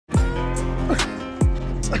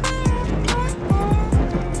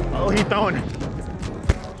Oh, he's throwing it.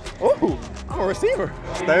 Ooh, I'm a receiver.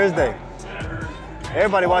 It's Thursday.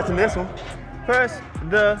 Everybody watching this one. Press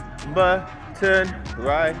the button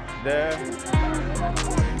right there.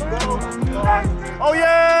 Oh,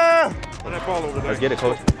 yeah! That ball over there. Let's get it,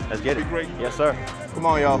 coach. Let's get it. Great. Yes, sir. Come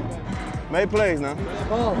on, y'all. Make plays now.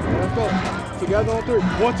 Oh, let's go. Together on 3.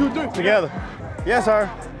 1, 2, 3. Together. Yes, sir.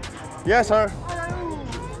 Yes, sir.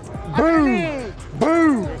 Boom.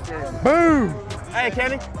 Boom. Boom. Hey,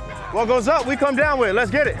 Kenny. What goes up, we come down with.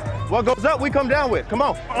 Let's get it. What goes up, we come down with. Come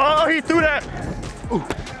on. Oh, he threw that. Ooh.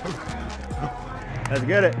 Let's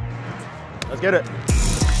get it. Let's get it.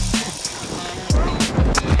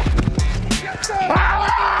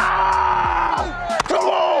 Ah! Come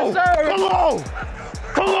on! Come on!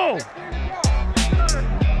 Come on!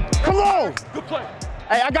 Come on! Good play.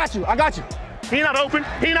 Hey, I got you. I got you. He not open.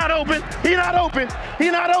 He not open. He not open. He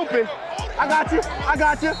not open. I got you. I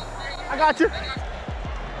got you. I got you.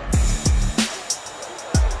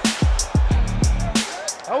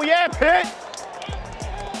 Oh yeah, Pitt.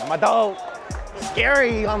 My dog.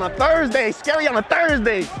 Scary on a Thursday. Scary on a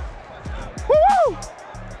Thursday. Woo!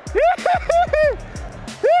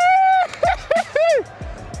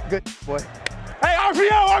 Good boy. Hey,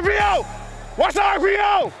 RPO, RPO! Watch the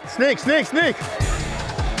RPO! Sneak, sneak, sneak.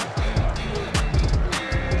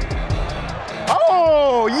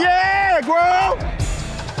 Oh, yeah, bro!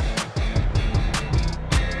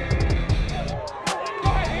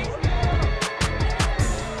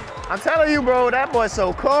 I'm telling you, bro, that boy's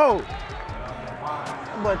so cold.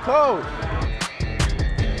 That boy cold.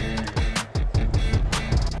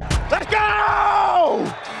 Let's go!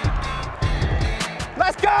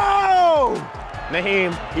 Let's go!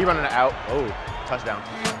 Naheem, he running it out. Oh, touchdown.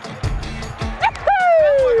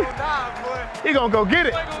 He gonna go get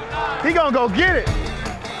it. He gonna go get it.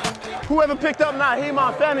 Whoever picked up Naheem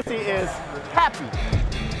on fantasy is happy.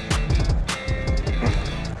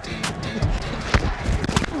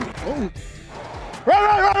 Ooh.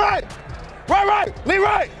 Right. Lead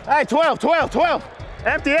right. Hey, 12.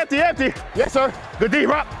 Empty. Yes, sir. Good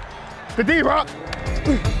D-Rock. Good D-Rock.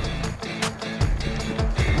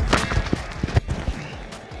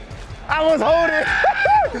 I was holding.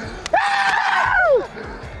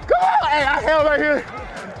 Come on. Hey, I held right here.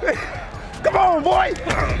 Come on, boy.